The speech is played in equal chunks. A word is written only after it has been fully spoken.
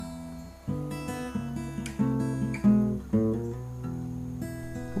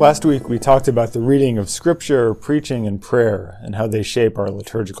Last week we talked about the reading of Scripture, preaching, and prayer, and how they shape our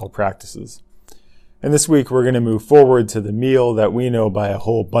liturgical practices. And this week we're going to move forward to the meal that we know by a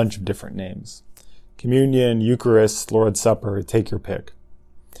whole bunch of different names. Communion, Eucharist, Lord's Supper, take your pick.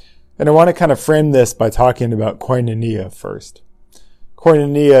 And I want to kind of frame this by talking about koinonia first.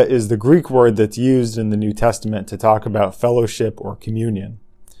 Koinonia is the Greek word that's used in the New Testament to talk about fellowship or communion.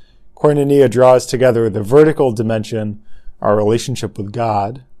 Koinonia draws together the vertical dimension, our relationship with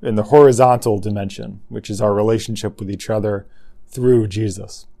God, and the horizontal dimension, which is our relationship with each other through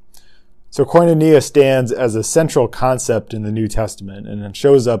Jesus. So koinonia stands as a central concept in the New Testament, and it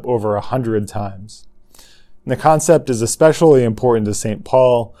shows up over 100 times. And the concept is especially important to St.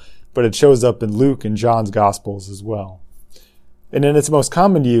 Paul, but it shows up in Luke and John's Gospels as well. And in its most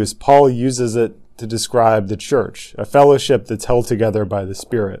common use, Paul uses it to describe the church, a fellowship that's held together by the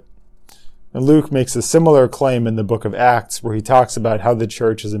Spirit. And Luke makes a similar claim in the book of Acts, where he talks about how the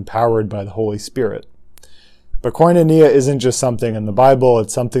church is empowered by the Holy Spirit. But koinonia isn't just something in the Bible,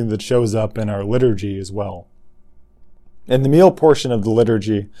 it's something that shows up in our liturgy as well. In the meal portion of the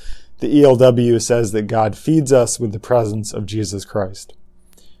liturgy, the ELW says that God feeds us with the presence of Jesus Christ.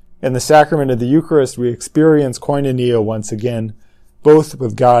 In the sacrament of the Eucharist, we experience koinonia once again, both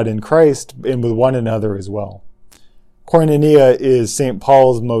with God and Christ and with one another as well. Koinonia is St.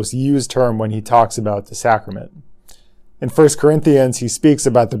 Paul's most used term when he talks about the sacrament. In 1 Corinthians, he speaks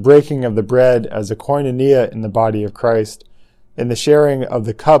about the breaking of the bread as a koinonia in the body of Christ, and the sharing of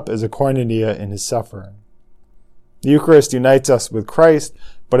the cup as a koinonia in his suffering. The Eucharist unites us with Christ,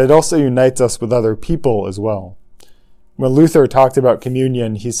 but it also unites us with other people as well. When Luther talked about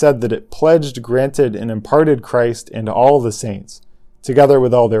communion, he said that it pledged, granted, and imparted Christ and all the saints, together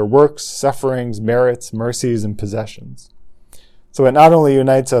with all their works, sufferings, merits, mercies, and possessions. So it not only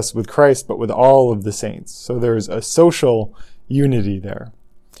unites us with Christ, but with all of the saints. So there's a social unity there.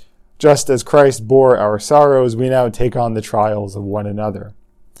 Just as Christ bore our sorrows, we now take on the trials of one another.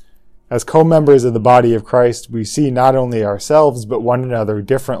 As co-members of the body of Christ, we see not only ourselves, but one another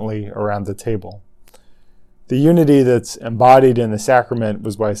differently around the table. The unity that's embodied in the sacrament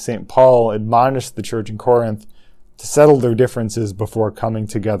was why St. Paul admonished the church in Corinth to settle their differences before coming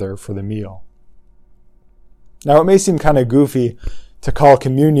together for the meal. Now, it may seem kind of goofy to call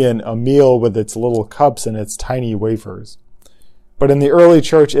communion a meal with its little cups and its tiny wafers. But in the early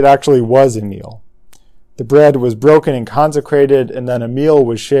church, it actually was a meal. The bread was broken and consecrated, and then a meal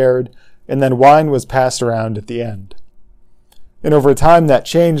was shared, and then wine was passed around at the end. And over time, that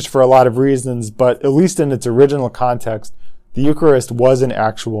changed for a lot of reasons, but at least in its original context, the Eucharist was an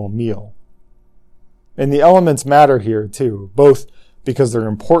actual meal. And the elements matter here too, both because they're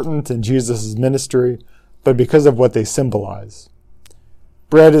important in Jesus' ministry, but because of what they symbolize.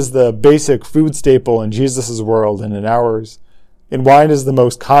 Bread is the basic food staple in Jesus' world and in ours, and wine is the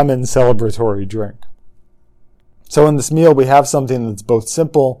most common celebratory drink. So in this meal, we have something that's both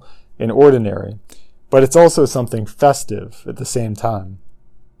simple and ordinary, but it's also something festive at the same time.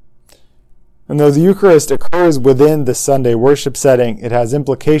 And though the Eucharist occurs within the Sunday worship setting, it has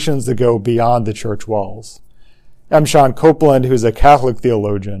implications that go beyond the church walls. M. Sean Copeland, who's a Catholic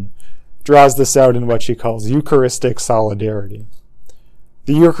theologian, draws this out in what she calls Eucharistic solidarity.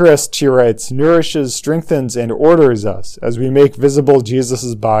 The Eucharist, she writes, nourishes, strengthens, and orders us as we make visible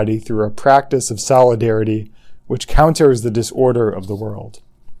Jesus' body through a practice of solidarity which counters the disorder of the world.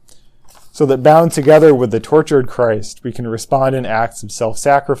 So that bound together with the tortured Christ, we can respond in acts of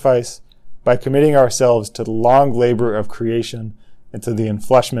self-sacrifice by committing ourselves to the long labor of creation and to the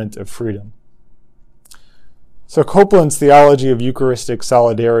enfleshment of freedom. So Copeland's theology of Eucharistic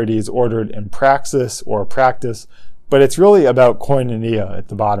solidarity is ordered in praxis or practice, but it's really about koinonia at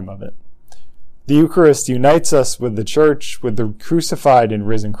the bottom of it. The Eucharist unites us with the church, with the crucified and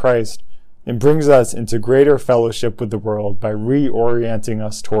risen Christ, and brings us into greater fellowship with the world by reorienting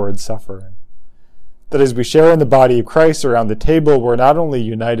us towards suffering. That as we share in the body of Christ around the table, we're not only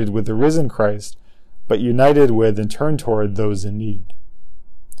united with the risen Christ, but united with and turn toward those in need.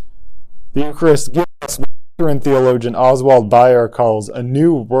 The Eucharist gives us what Lutheran theologian Oswald Bayer calls a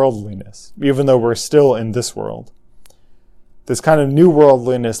new worldliness, even though we're still in this world. This kind of new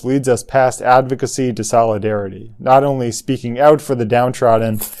worldliness leads us past advocacy to solidarity, not only speaking out for the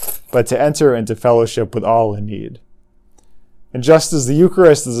downtrodden, but to enter into fellowship with all in need. And just as the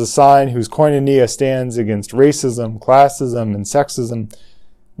Eucharist is a sign whose koinonia stands against racism, classism, and sexism,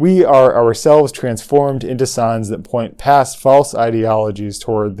 we are ourselves transformed into signs that point past false ideologies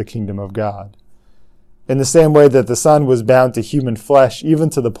toward the kingdom of God. In the same way that the Son was bound to human flesh even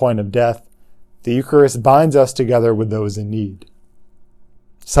to the point of death, the Eucharist binds us together with those in need.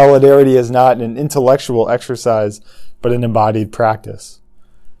 Solidarity is not an intellectual exercise, but an embodied practice.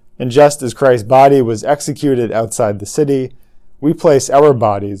 And just as Christ's body was executed outside the city, we place our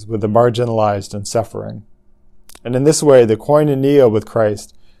bodies with the marginalized and suffering. And in this way, the koinonia with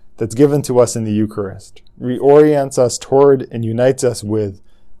Christ that's given to us in the Eucharist reorients us toward and unites us with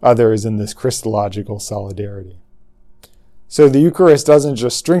others in this Christological solidarity. So the Eucharist doesn't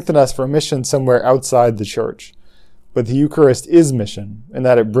just strengthen us for mission somewhere outside the church, but the Eucharist is mission in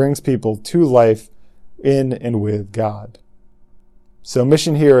that it brings people to life in and with God. So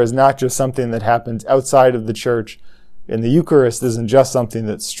mission here is not just something that happens outside of the church, and the Eucharist isn't just something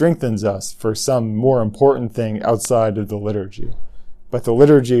that strengthens us for some more important thing outside of the liturgy, but the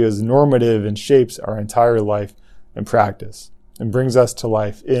liturgy is normative and shapes our entire life and practice and brings us to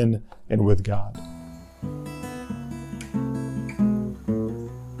life in and with God.